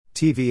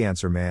TV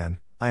Answer Man,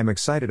 I am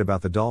excited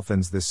about the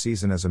Dolphins this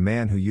season as a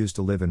man who used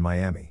to live in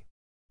Miami.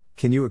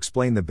 Can you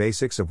explain the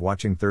basics of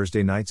watching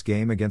Thursday night's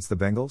game against the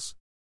Bengals?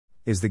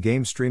 Is the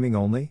game streaming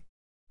only?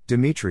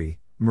 Dimitri,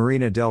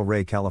 Marina del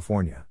Rey,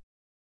 California.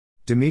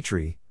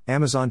 Dimitri,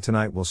 Amazon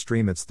tonight will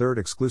stream its third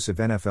exclusive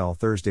NFL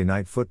Thursday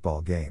night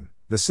football game.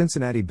 The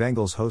Cincinnati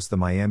Bengals host the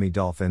Miami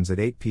Dolphins at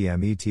 8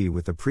 p.m. ET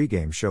with the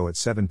pregame show at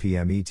 7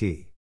 p.m. ET.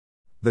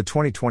 The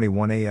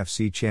 2021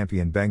 AFC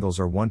champion Bengals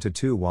are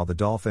 1-2 while the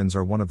Dolphins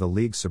are one of the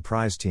league's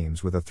surprise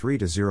teams with a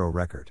 3-0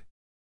 record.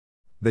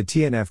 The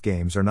TNF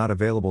games are not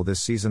available this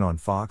season on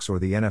Fox or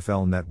the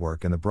NFL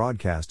Network, and the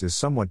broadcast is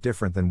somewhat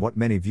different than what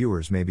many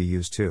viewers may be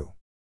used to.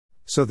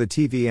 So the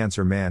TV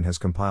Answer Man has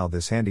compiled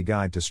this handy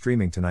guide to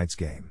streaming tonight's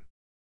game.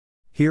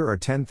 Here are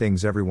 10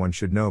 things everyone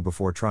should know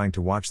before trying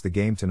to watch the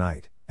game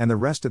tonight, and the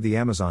rest of the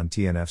Amazon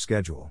TNF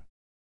schedule.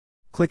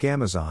 Click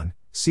Amazon,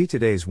 see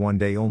today's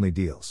one-day only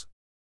deals.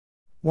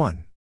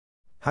 1.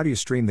 How do you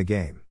stream the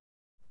game?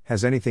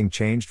 Has anything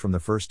changed from the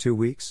first 2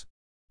 weeks?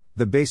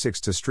 The basics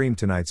to stream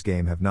tonight's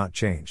game have not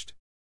changed.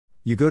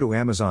 You go to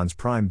Amazon's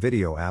Prime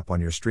Video app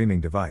on your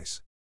streaming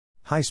device.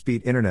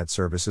 High-speed internet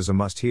service is a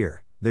must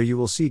here. There you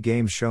will see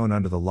games shown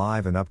under the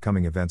live and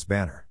upcoming events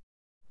banner.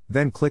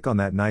 Then click on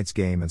that night's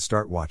game and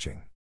start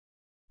watching.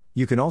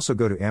 You can also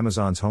go to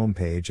Amazon's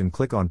homepage and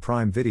click on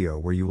Prime Video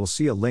where you will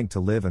see a link to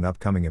live and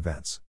upcoming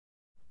events.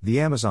 The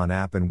Amazon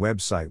app and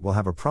website will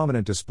have a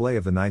prominent display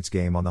of the night's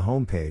game on the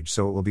homepage,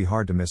 so it will be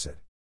hard to miss it.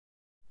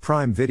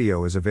 Prime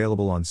Video is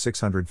available on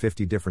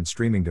 650 different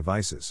streaming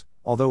devices,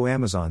 although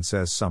Amazon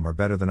says some are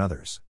better than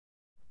others.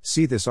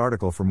 See this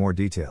article for more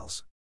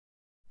details.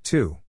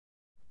 2.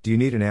 Do you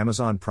need an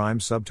Amazon Prime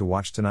sub to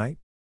watch tonight?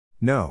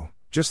 No,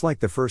 just like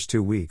the first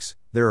 2 weeks,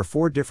 there are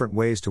 4 different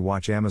ways to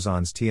watch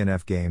Amazon's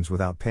TNF games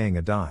without paying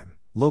a dime.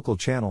 Local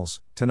channels: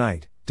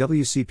 tonight,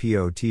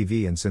 WCPO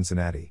TV in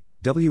Cincinnati,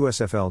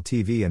 WSFL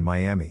TV in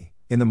Miami,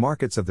 in the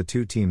markets of the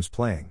 2 teams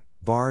playing,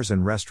 bars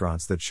and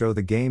restaurants that show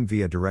the game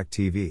via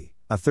DirecTV,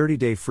 a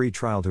 30-day free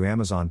trial to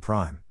Amazon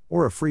Prime,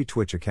 or a free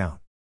Twitch account.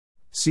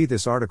 See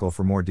this article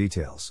for more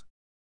details.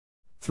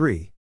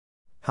 3.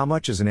 How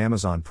much is an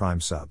Amazon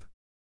Prime sub?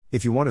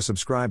 If you want to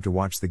subscribe to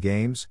watch the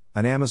games,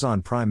 an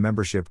Amazon Prime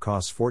membership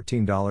costs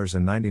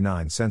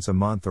 $14.99 a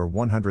month or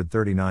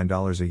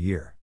 $139 a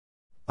year.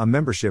 A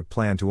membership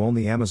plan to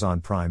only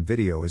Amazon Prime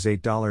Video is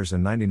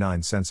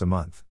 $8.99 a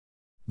month.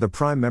 The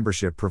Prime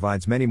membership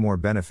provides many more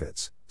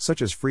benefits,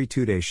 such as free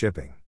 2-day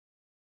shipping.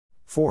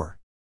 4.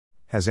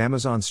 Has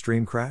Amazon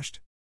Stream crashed?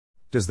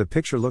 Does the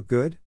picture look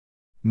good?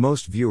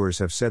 Most viewers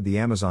have said the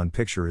Amazon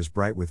picture is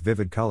bright with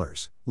vivid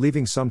colors,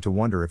 leaving some to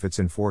wonder if it's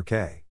in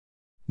 4K.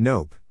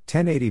 Nope,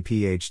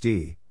 1080p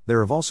HD. There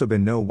have also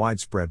been no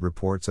widespread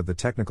reports of the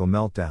technical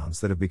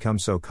meltdowns that have become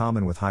so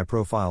common with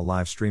high-profile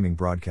live streaming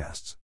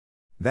broadcasts.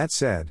 That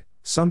said,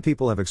 some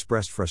people have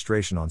expressed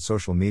frustration on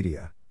social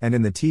media, and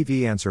in the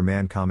TV Answer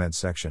Man comments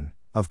section,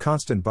 of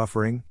constant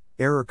buffering,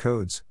 error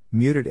codes,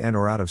 muted and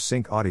or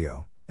out-of-sync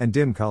audio, and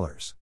dim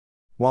colors.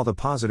 While the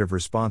positive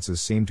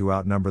responses seem to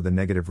outnumber the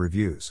negative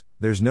reviews,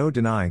 there's no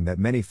denying that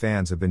many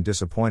fans have been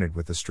disappointed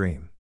with the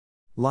stream.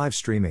 Live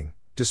streaming,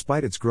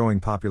 despite its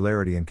growing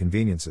popularity and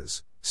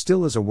conveniences,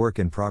 still is a work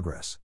in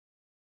progress.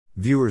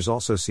 Viewers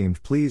also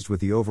seemed pleased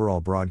with the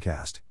overall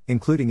broadcast,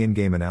 including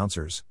in-game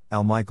announcers,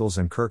 Al Michaels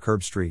and Kirk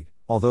Herbstreit,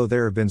 although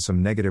there have been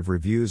some negative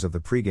reviews of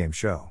the pregame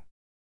show.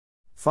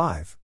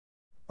 5.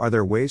 Are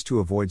there ways to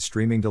avoid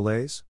streaming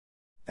delays?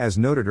 As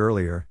noted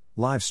earlier,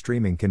 live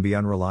streaming can be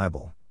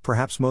unreliable,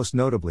 perhaps most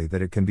notably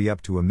that it can be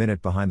up to a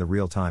minute behind the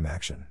real-time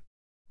action.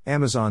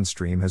 Amazon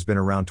Stream has been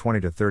around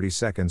 20 to 30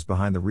 seconds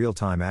behind the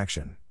real-time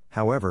action.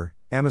 However,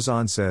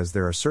 Amazon says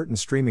there are certain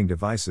streaming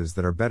devices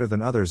that are better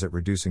than others at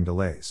reducing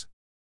delays.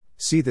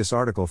 See this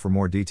article for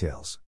more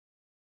details.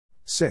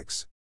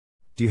 6.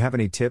 Do you have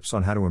any tips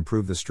on how to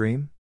improve the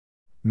stream?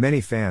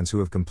 Many fans who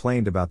have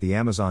complained about the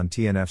Amazon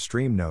TNF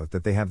stream note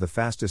that they have the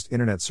fastest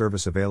internet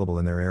service available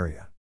in their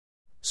area.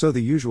 So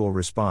the usual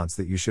response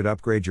that you should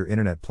upgrade your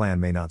internet plan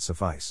may not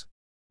suffice.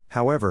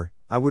 However,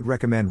 I would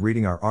recommend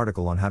reading our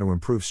article on how to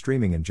improve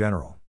streaming in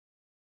general.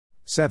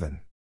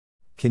 7.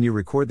 Can you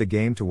record the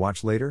game to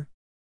watch later?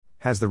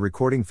 Has the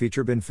recording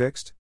feature been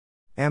fixed?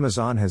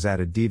 Amazon has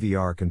added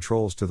DVR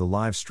controls to the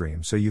live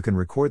stream so you can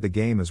record the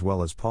game as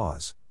well as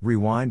pause,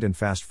 rewind and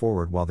fast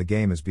forward while the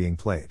game is being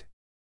played.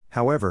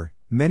 However,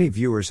 many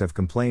viewers have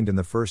complained in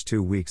the first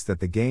 2 weeks that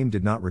the game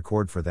did not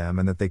record for them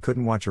and that they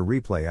couldn't watch a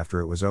replay after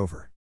it was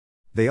over.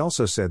 They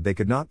also said they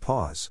could not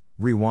pause,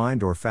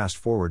 rewind or fast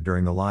forward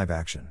during the live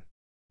action.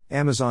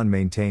 Amazon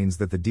maintains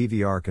that the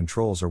DVR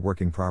controls are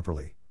working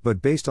properly,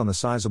 but based on the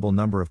sizable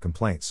number of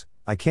complaints,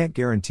 I can't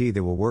guarantee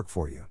they will work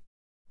for you.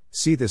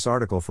 See this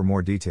article for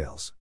more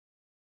details.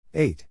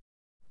 8.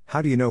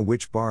 How do you know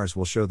which bars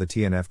will show the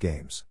TNF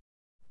games?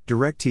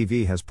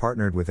 DirecTV has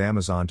partnered with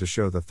Amazon to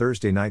show the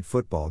Thursday night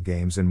football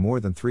games in more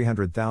than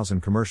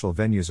 300,000 commercial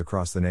venues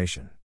across the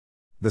nation.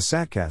 The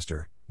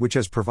Satcaster, which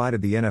has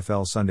provided the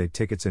NFL Sunday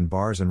tickets in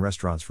bars and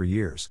restaurants for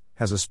years,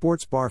 has a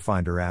sports bar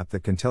finder app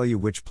that can tell you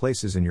which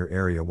places in your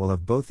area will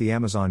have both the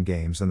Amazon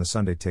games and the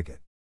Sunday ticket.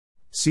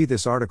 See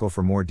this article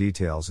for more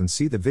details and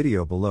see the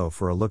video below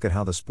for a look at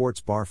how the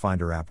Sports Bar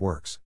Finder app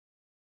works.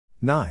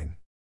 9.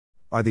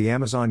 Are the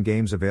Amazon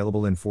games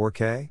available in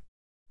 4K?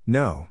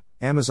 No,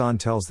 Amazon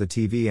tells the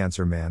TV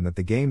Answer Man that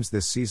the games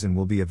this season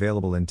will be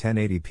available in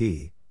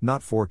 1080p,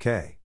 not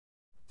 4K.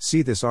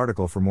 See this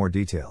article for more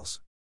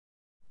details.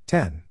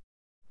 10.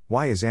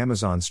 Why is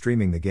Amazon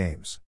streaming the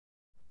games?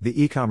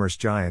 The e-commerce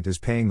giant is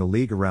paying the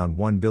league around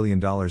 $1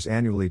 billion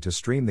annually to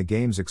stream the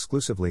games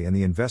exclusively, and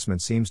the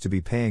investment seems to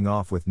be paying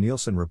off, with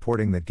Nielsen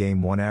reporting that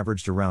Game 1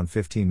 averaged around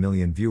 15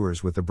 million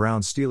viewers, with the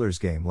Browns-Steelers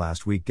game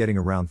last week getting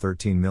around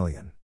 13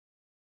 million.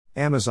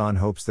 Amazon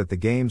hopes that the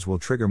games will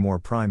trigger more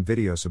Prime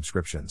Video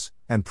subscriptions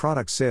and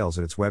product sales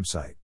at its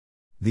website.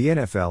 The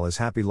NFL is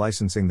happy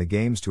licensing the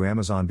games to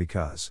Amazon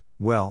because,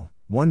 well,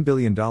 $1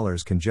 billion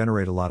can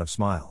generate a lot of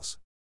smiles.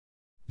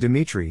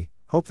 Dimitri,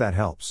 hope that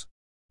helps.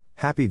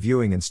 Happy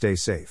viewing and stay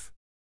safe.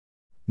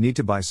 Need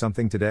to buy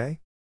something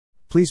today?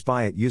 Please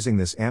buy it using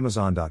this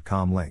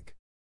Amazon.com link.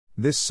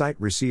 This site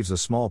receives a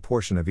small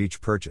portion of each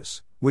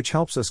purchase, which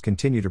helps us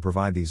continue to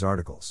provide these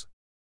articles.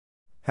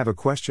 Have a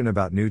question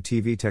about new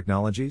TV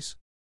technologies?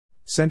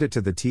 Send it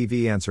to the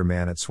TV Answer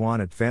Man at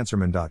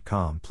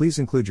swan@tvanserman.com. Please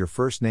include your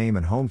first name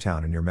and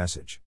hometown in your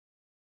message.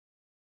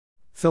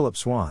 Philip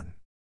Swan.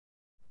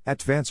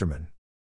 @tvanserman.